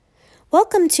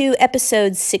Welcome to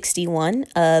episode 61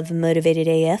 of Motivated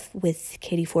AF with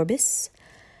Katie Forbes.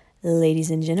 Ladies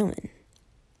and gentlemen,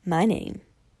 my name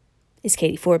is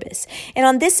Katie Forbes. And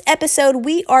on this episode,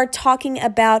 we are talking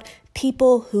about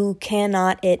people who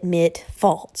cannot admit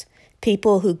fault,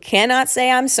 people who cannot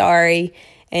say I'm sorry,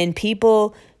 and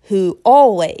people who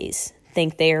always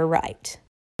think they are right.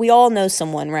 We all know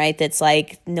someone, right, that's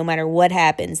like, no matter what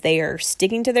happens, they are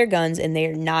sticking to their guns and they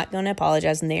are not going to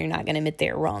apologize and they are not going to admit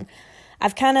they're wrong.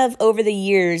 I've kind of, over the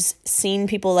years, seen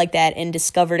people like that and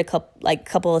discovered a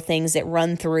couple of things that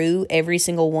run through every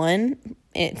single one.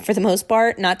 And for the most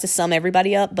part, not to sum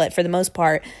everybody up, but for the most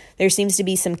part, there seems to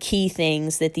be some key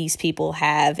things that these people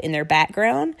have in their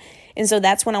background. And so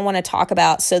that's what I want to talk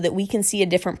about so that we can see a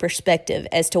different perspective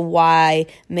as to why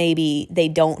maybe they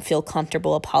don't feel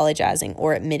comfortable apologizing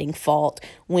or admitting fault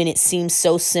when it seems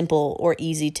so simple or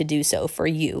easy to do so for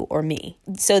you or me.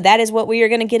 So that is what we are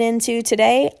going to get into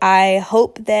today. I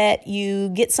hope that you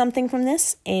get something from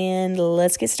this, and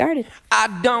let's get started.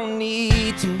 I don't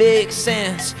need to make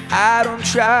sense. I don't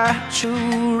try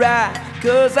to write,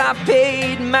 'cause I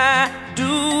paid my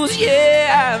dues.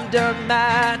 Yeah, I've done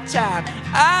my time.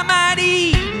 I might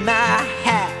eat my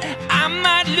hat, I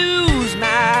might lose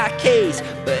my case,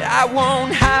 but I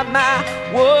won't hide my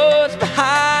words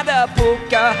behind a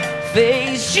poker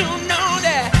face. You know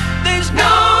that there's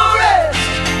no rest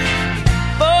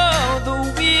for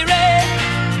the weary.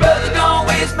 Brother, don't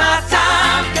waste my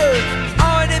time, 'cause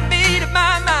already made up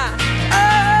my mind.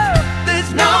 Oh,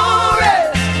 there's no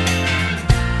rest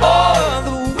for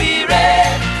the weary.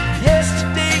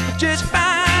 Yesterday was just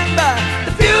fine, but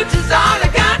the future's all I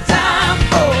got time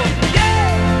for.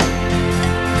 Yeah,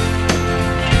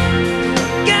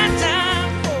 got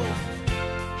time for.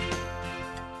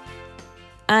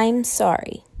 I'm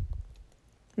sorry.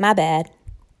 My bad.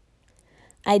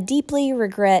 I deeply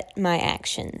regret my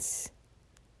actions.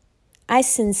 I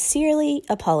sincerely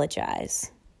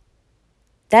apologize.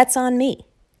 That's on me.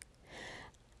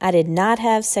 I did not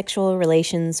have sexual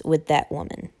relations with that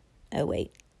woman. Oh,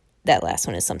 wait. That last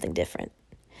one is something different.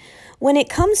 When it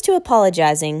comes to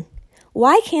apologizing,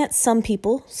 why can't some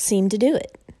people seem to do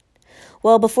it?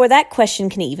 Well, before that question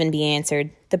can even be answered,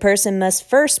 the person must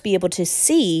first be able to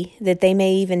see that they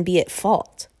may even be at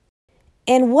fault.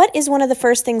 And what is one of the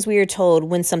first things we are told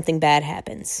when something bad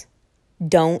happens?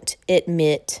 Don't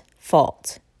admit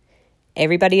fault.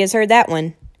 Everybody has heard that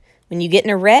one. When you get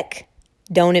in a wreck,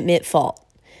 don't admit fault.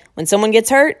 When someone gets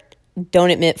hurt,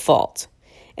 don't admit fault.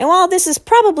 And while this is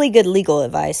probably good legal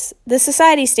advice, the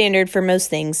society standard for most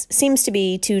things seems to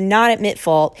be to not admit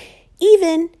fault,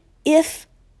 even if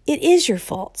it is your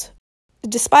fault.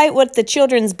 Despite what the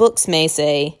children's books may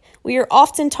say, we are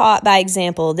often taught by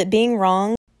example that being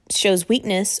wrong shows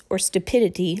weakness or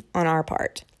stupidity on our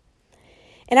part.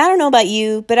 And I don't know about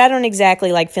you, but I don't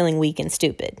exactly like feeling weak and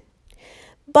stupid.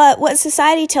 But what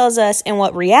society tells us and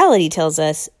what reality tells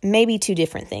us may be two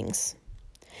different things.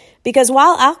 Because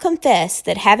while I'll confess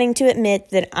that having to admit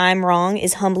that I'm wrong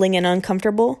is humbling and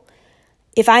uncomfortable,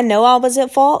 if I know I was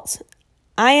at fault,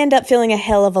 I end up feeling a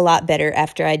hell of a lot better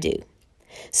after I do.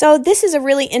 So this is a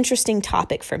really interesting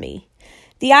topic for me.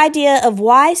 The idea of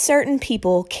why certain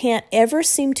people can't ever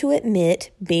seem to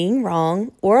admit being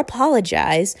wrong or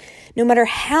apologize, no matter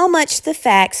how much the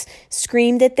facts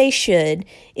scream that they should,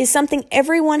 is something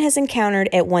everyone has encountered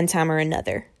at one time or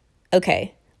another.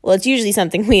 Okay. Well, it's usually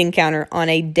something we encounter on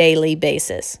a daily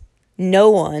basis. No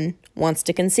one wants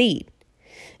to concede.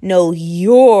 No,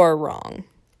 you're wrong.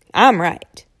 I'm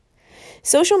right.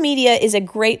 Social media is a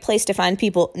great place to find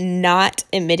people not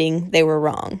admitting they were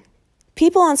wrong.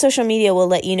 People on social media will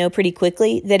let you know pretty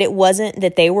quickly that it wasn't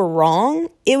that they were wrong,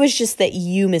 it was just that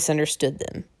you misunderstood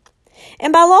them.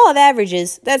 And by law of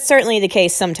averages, that's certainly the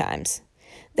case sometimes.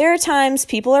 There are times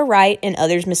people are right and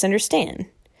others misunderstand.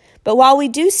 But while we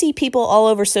do see people all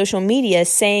over social media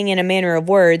saying in a manner of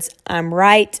words, I'm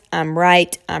right, I'm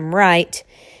right, I'm right,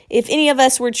 if any of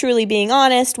us were truly being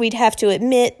honest, we'd have to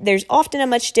admit there's often a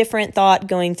much different thought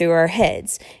going through our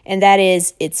heads. And that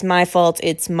is, it's my fault,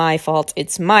 it's my fault,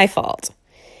 it's my fault.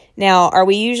 Now, are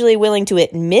we usually willing to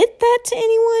admit that to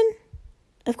anyone?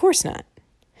 Of course not.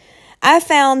 I've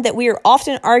found that we are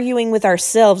often arguing with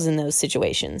ourselves in those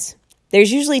situations.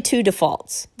 There's usually two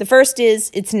defaults. The first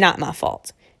is, it's not my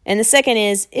fault. And the second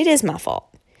is, it is my fault.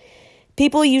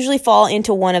 People usually fall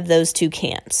into one of those two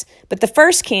camps. But the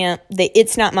first camp, the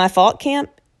it's not my fault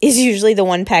camp, is usually the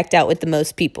one packed out with the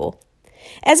most people.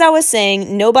 As I was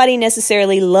saying, nobody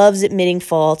necessarily loves admitting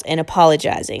fault and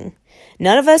apologizing.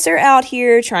 None of us are out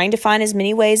here trying to find as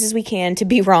many ways as we can to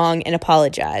be wrong and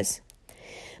apologize.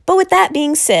 But with that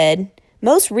being said,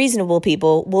 Most reasonable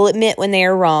people will admit when they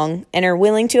are wrong and are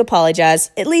willing to apologize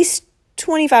at least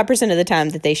 25% of the time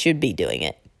that they should be doing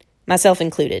it, myself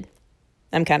included.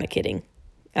 I'm kind of kidding.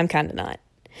 I'm kind of not.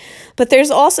 But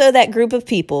there's also that group of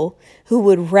people who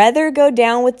would rather go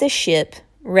down with the ship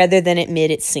rather than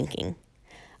admit it's sinking.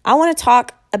 I want to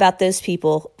talk about those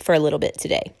people for a little bit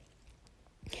today.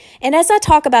 And as I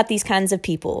talk about these kinds of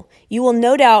people, you will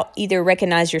no doubt either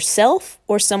recognize yourself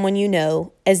or someone you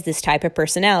know as this type of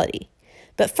personality.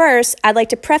 But first, I'd like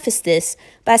to preface this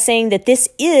by saying that this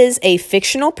is a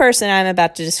fictional person I'm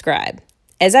about to describe.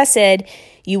 As I said,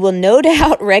 you will no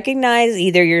doubt recognize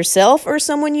either yourself or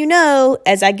someone you know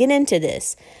as I get into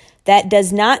this. That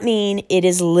does not mean it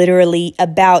is literally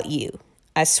about you.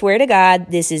 I swear to God,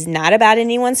 this is not about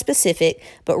anyone specific,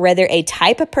 but rather a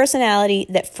type of personality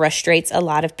that frustrates a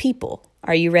lot of people.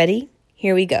 Are you ready?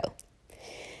 Here we go.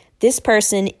 This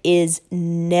person is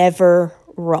never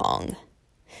wrong.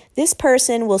 This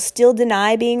person will still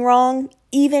deny being wrong,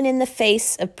 even in the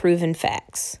face of proven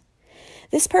facts.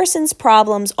 This person's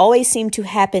problems always seem to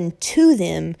happen to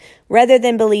them rather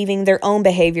than believing their own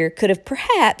behavior could have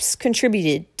perhaps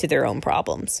contributed to their own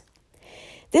problems.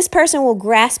 This person will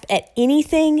grasp at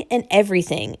anything and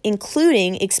everything,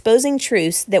 including exposing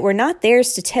truths that were not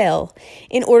theirs to tell,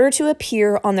 in order to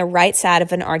appear on the right side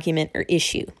of an argument or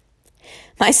issue.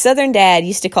 My Southern dad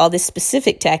used to call this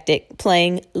specific tactic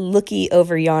playing looky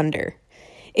over yonder.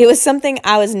 It was something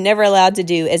I was never allowed to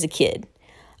do as a kid.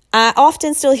 I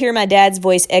often still hear my dad's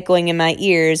voice echoing in my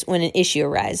ears when an issue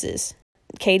arises.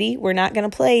 Katie, we're not going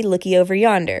to play looky over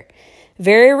yonder.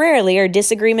 Very rarely are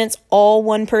disagreements all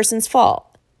one person's fault.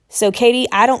 So, Katie,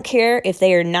 I don't care if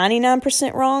they are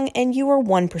 99% wrong and you are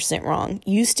 1% wrong.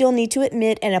 You still need to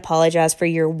admit and apologize for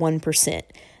your 1%.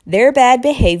 Their bad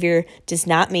behavior does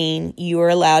not mean you are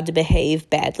allowed to behave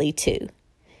badly too.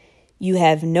 You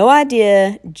have no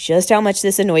idea just how much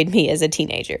this annoyed me as a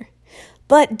teenager.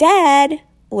 But Dad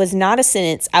was not a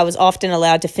sentence I was often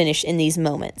allowed to finish in these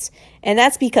moments. And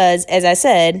that's because, as I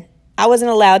said, I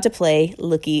wasn't allowed to play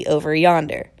looky over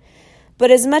yonder. But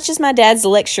as much as my dad's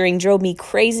lecturing drove me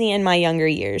crazy in my younger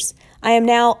years, I am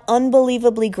now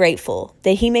unbelievably grateful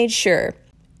that he made sure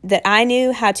that I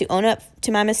knew how to own up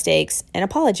to my mistakes and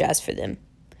apologize for them.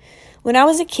 When I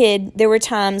was a kid, there were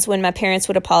times when my parents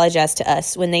would apologize to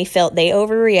us when they felt they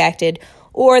overreacted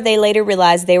or they later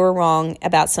realized they were wrong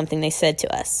about something they said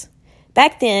to us.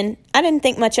 Back then, I didn't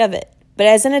think much of it, but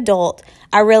as an adult,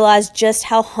 I realized just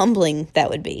how humbling that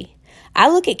would be. I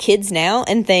look at kids now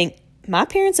and think, my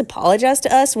parents apologized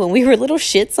to us when we were little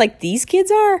shits like these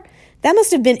kids are? That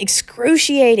must have been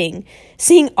excruciating,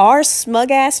 seeing our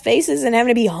smug-ass faces and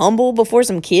having to be humble before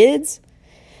some kids.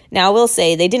 Now, I will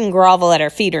say they didn't grovel at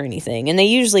our feet or anything, and they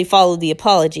usually followed the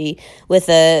apology with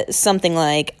something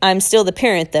like, I'm still the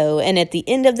parent, though, and at the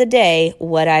end of the day,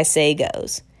 what I say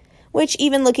goes. Which,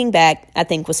 even looking back, I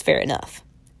think was fair enough.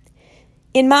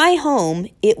 In my home,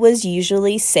 it was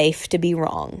usually safe to be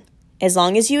wrong, as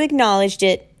long as you acknowledged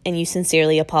it and you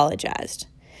sincerely apologized.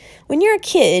 When you're a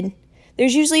kid,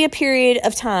 there's usually a period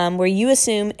of time where you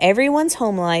assume everyone's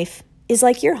home life is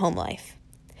like your home life.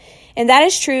 And that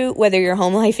is true whether your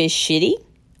home life is shitty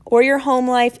or your home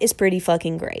life is pretty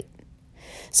fucking great.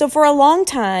 So for a long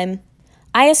time,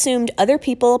 I assumed other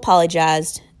people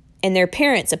apologized and their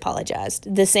parents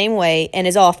apologized the same way and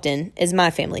as often as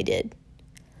my family did.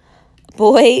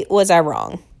 Boy, was I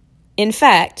wrong. In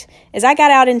fact, as I got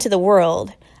out into the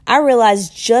world, I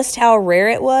realized just how rare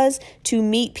it was to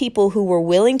meet people who were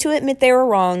willing to admit they were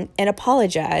wrong and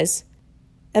apologize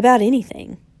about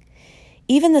anything,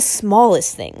 even the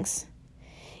smallest things.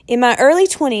 In my early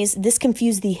 20s, this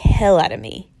confused the hell out of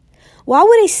me. Why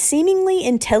would a seemingly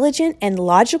intelligent and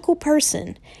logical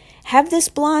person have this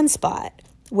blind spot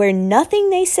where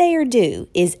nothing they say or do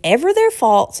is ever their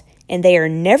fault and they are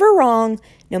never wrong,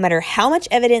 no matter how much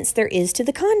evidence there is to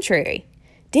the contrary?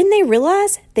 Didn't they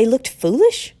realize they looked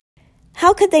foolish?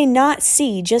 How could they not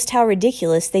see just how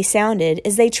ridiculous they sounded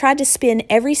as they tried to spin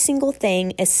every single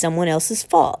thing as someone else's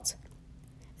fault?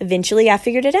 Eventually, I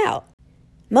figured it out.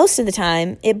 Most of the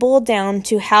time, it boiled down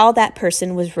to how that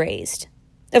person was raised.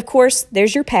 Of course,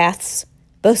 there's your paths,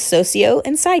 both socio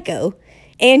and psycho,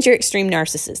 and your extreme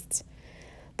narcissists.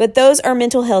 But those are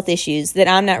mental health issues that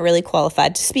I'm not really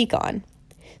qualified to speak on.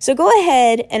 So go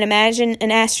ahead and imagine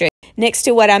an asterisk next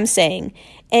to what I'm saying,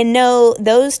 and know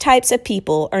those types of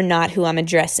people are not who I'm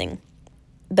addressing.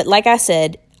 But like I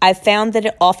said, I've found that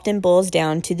it often boils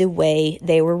down to the way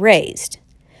they were raised.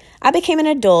 I became an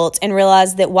adult and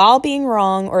realized that while being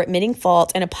wrong or admitting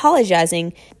fault and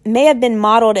apologizing may have been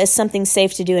modeled as something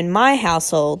safe to do in my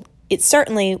household, it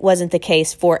certainly wasn't the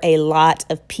case for a lot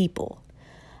of people.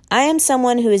 I am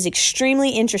someone who is extremely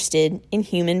interested in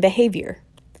human behavior.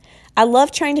 I love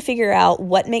trying to figure out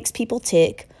what makes people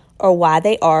tick or why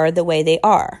they are the way they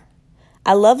are.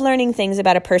 I love learning things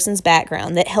about a person's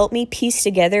background that help me piece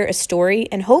together a story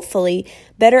and hopefully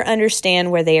better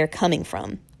understand where they are coming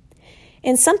from.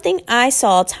 And something I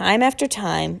saw time after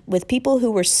time with people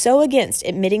who were so against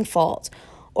admitting fault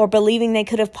or believing they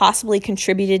could have possibly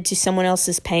contributed to someone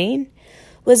else's pain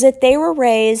was that they were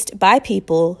raised by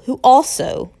people who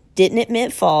also didn't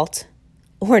admit fault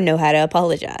or know how to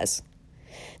apologize.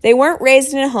 They weren't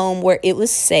raised in a home where it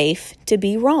was safe to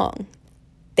be wrong.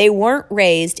 They weren't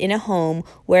raised in a home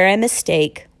where a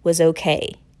mistake was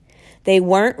okay. They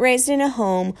weren't raised in a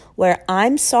home where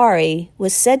I'm sorry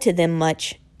was said to them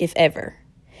much, if ever.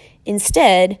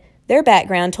 Instead, their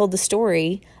background told the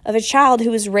story of a child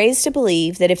who was raised to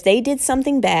believe that if they did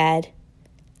something bad,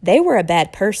 they were a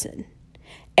bad person.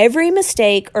 Every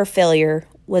mistake or failure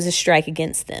was a strike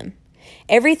against them.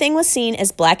 Everything was seen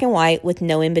as black and white with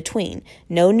no in-between,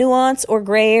 no nuance or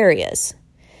gray areas.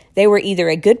 They were either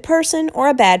a good person or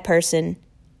a bad person,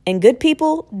 and good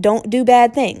people don't do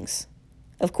bad things.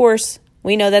 Of course,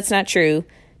 we know that's not true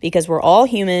because we're all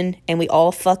human and we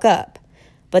all fuck up.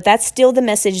 But that's still the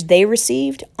message they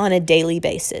received on a daily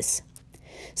basis.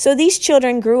 So these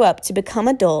children grew up to become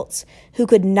adults who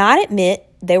could not admit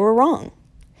they were wrong.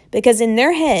 Because in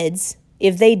their heads,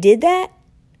 if they did that,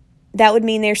 that would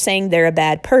mean they're saying they're a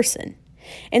bad person.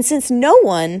 And since no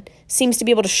one seems to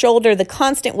be able to shoulder the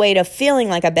constant weight of feeling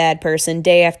like a bad person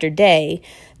day after day,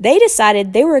 they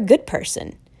decided they were a good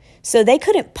person. So they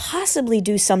couldn't possibly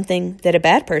do something that a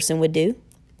bad person would do.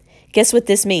 Guess what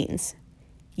this means?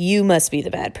 You must be the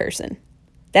bad person.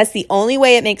 That's the only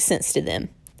way it makes sense to them.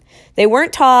 They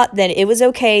weren't taught that it was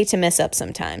okay to mess up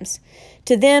sometimes.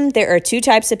 To them, there are two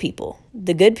types of people,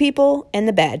 the good people and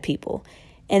the bad people.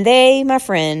 And they, my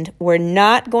friend, were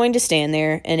not going to stand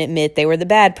there and admit they were the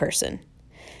bad person.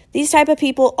 These type of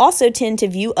people also tend to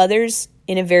view others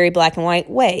in a very black and white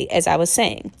way, as I was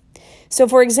saying. So,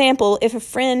 for example, if a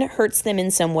friend hurts them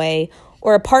in some way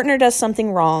or a partner does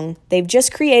something wrong, they've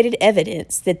just created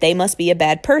evidence that they must be a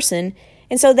bad person,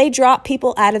 and so they drop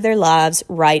people out of their lives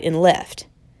right and left.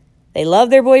 They love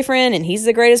their boyfriend and he's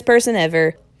the greatest person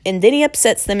ever, and then he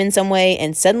upsets them in some way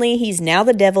and suddenly he's now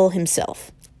the devil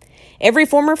himself. Every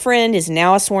former friend is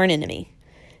now a sworn enemy.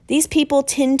 These people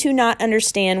tend to not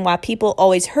understand why people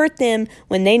always hurt them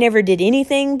when they never did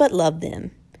anything but love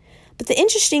them. But the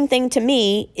interesting thing to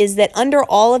me is that under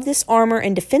all of this armor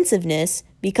and defensiveness,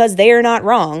 because they are not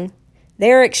wrong,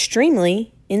 they are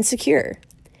extremely insecure.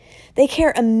 They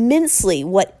care immensely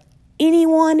what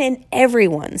anyone and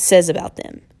everyone says about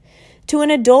them. To an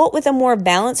adult with a more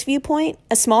balanced viewpoint,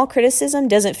 a small criticism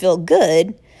doesn't feel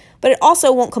good, but it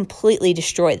also won't completely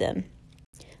destroy them.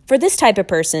 For this type of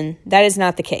person, that is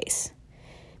not the case.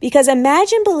 Because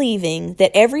imagine believing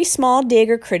that every small dig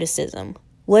or criticism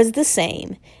was the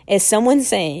same as someone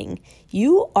saying,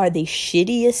 "You are the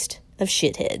shittiest of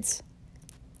shitheads."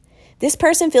 This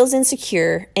person feels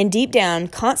insecure and deep down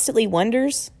constantly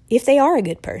wonders if they are a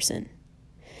good person.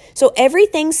 So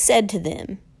everything said to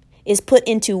them is put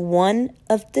into one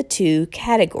of the two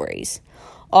categories.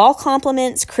 All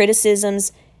compliments,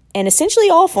 criticisms, and essentially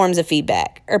all forms of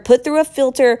feedback are put through a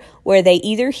filter where they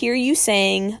either hear you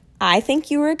saying, "I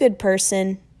think you are a good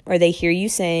person," or they hear you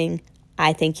saying,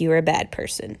 "I think you are a bad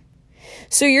person."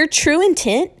 So your true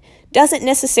intent doesn't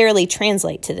necessarily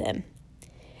translate to them.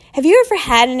 Have you ever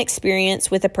had an experience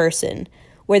with a person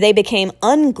where they became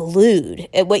unglued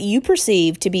at what you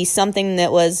perceived to be something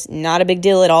that was not a big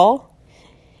deal at all?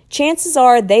 Chances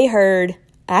are they heard,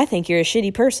 "I think you're a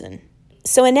shitty person."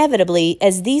 So inevitably,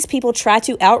 as these people try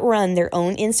to outrun their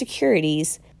own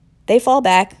insecurities, they fall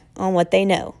back on what they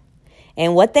know.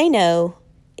 And what they know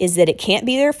is that it can't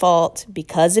be their fault,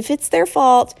 because if it's their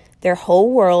fault, their whole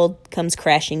world comes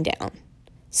crashing down.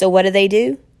 So what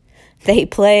do? They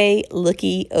play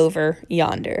looky over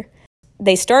yonder.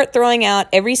 They start throwing out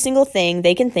every single thing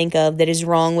they can think of that is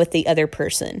wrong with the other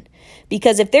person.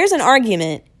 Because if there's an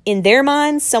argument, in their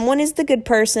minds, someone is the good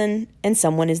person and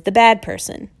someone is the bad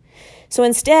person. So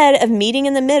instead of meeting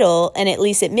in the middle and at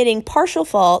least admitting partial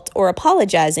fault or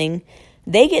apologizing,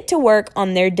 they get to work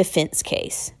on their defense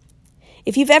case.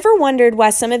 If you've ever wondered why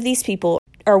some of these people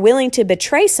are willing to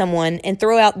betray someone and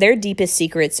throw out their deepest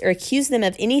secrets or accuse them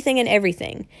of anything and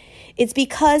everything, it's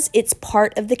because it's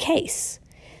part of the case.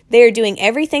 They are doing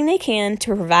everything they can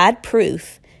to provide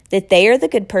proof that they are the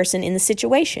good person in the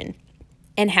situation.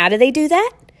 And how do they do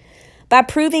that? By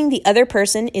proving the other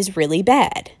person is really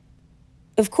bad.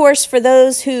 Of course, for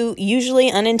those who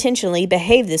usually unintentionally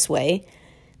behave this way,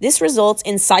 This results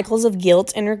in cycles of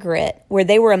guilt and regret where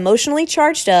they were emotionally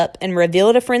charged up and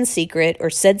revealed a friend's secret or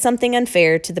said something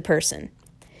unfair to the person.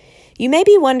 You may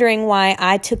be wondering why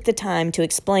I took the time to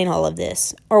explain all of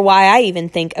this, or why I even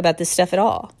think about this stuff at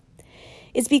all.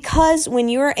 It's because when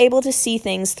you are able to see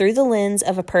things through the lens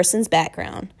of a person's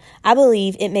background, I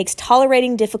believe it makes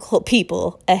tolerating difficult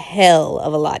people a hell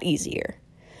of a lot easier.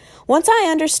 Once I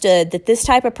understood that this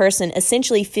type of person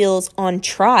essentially feels on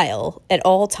trial at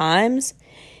all times,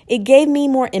 it gave me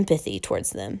more empathy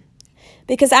towards them.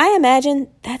 Because I imagine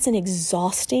that's an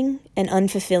exhausting and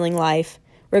unfulfilling life,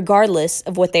 regardless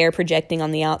of what they are projecting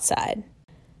on the outside.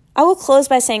 I will close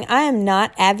by saying I am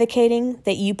not advocating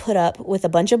that you put up with a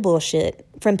bunch of bullshit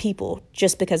from people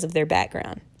just because of their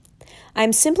background. I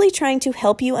am simply trying to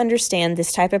help you understand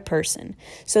this type of person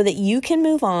so that you can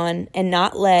move on and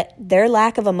not let their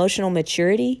lack of emotional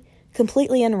maturity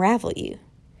completely unravel you.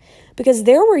 Because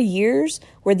there were years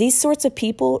where these sorts of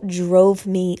people drove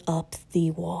me up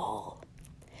the wall.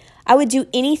 I would do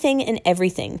anything and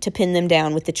everything to pin them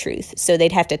down with the truth so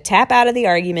they'd have to tap out of the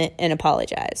argument and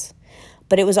apologize.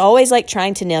 But it was always like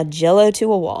trying to nail Jell-O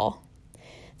to a wall.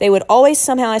 They would always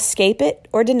somehow escape it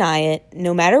or deny it,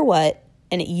 no matter what,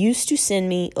 and it used to send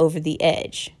me over the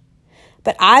edge.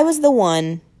 But I was the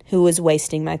one who was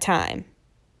wasting my time.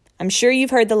 I'm sure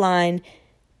you've heard the line,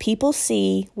 people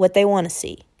see what they want to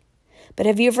see. But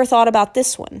have you ever thought about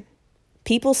this one?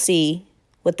 People see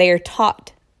what they are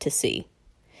taught to see.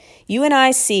 You and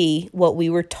I see what we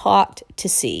were taught to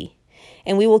see,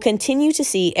 and we will continue to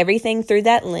see everything through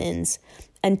that lens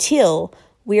until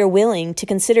we are willing to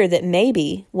consider that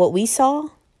maybe what we saw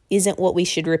isn't what we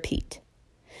should repeat.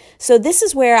 So this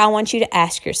is where I want you to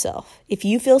ask yourself if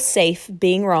you feel safe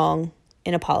being wrong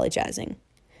and apologizing.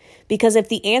 Because if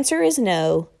the answer is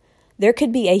no, there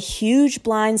could be a huge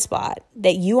blind spot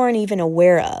that you aren't even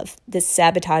aware of that's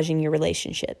sabotaging your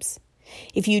relationships.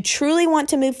 If you truly want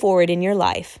to move forward in your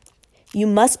life, you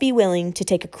must be willing to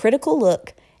take a critical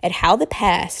look at how the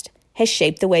past has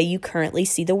shaped the way you currently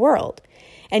see the world.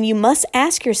 And you must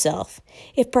ask yourself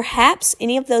if perhaps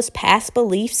any of those past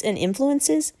beliefs and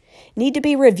influences need to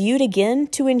be reviewed again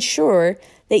to ensure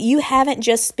that you haven't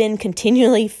just been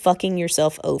continually fucking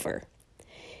yourself over.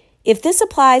 If this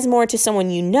applies more to someone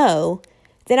you know,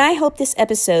 then I hope this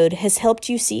episode has helped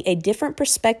you see a different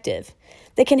perspective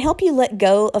that can help you let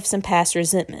go of some past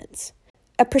resentments.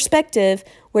 A perspective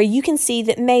where you can see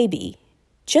that maybe,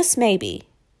 just maybe,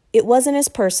 it wasn't as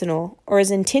personal or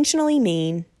as intentionally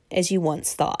mean as you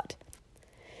once thought.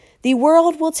 The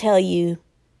world will tell you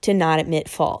to not admit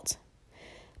fault,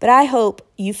 but I hope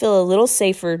you feel a little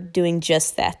safer doing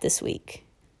just that this week.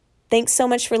 Thanks so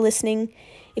much for listening.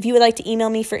 If you would like to email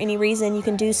me for any reason, you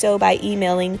can do so by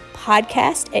emailing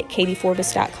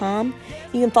podcast@katieforbes.com.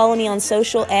 You can follow me on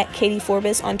social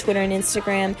 @KatieForbes on Twitter and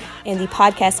Instagram, and the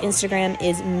podcast Instagram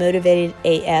is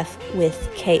motivatedaf with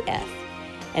KF.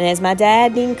 And as my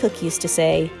dad, Dean Cook, used to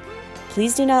say,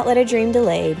 please do not let a dream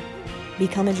delayed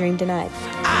become a dream denied.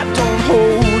 I don't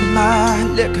hold my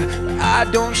liquor, I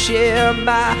don't share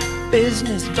my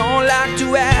business, don't like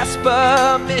to ask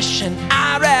permission,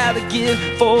 I'd rather give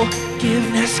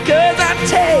forgiveness, cause I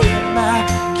take my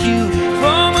cue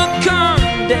from a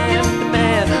condemned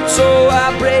man, so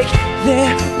I break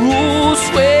their rules.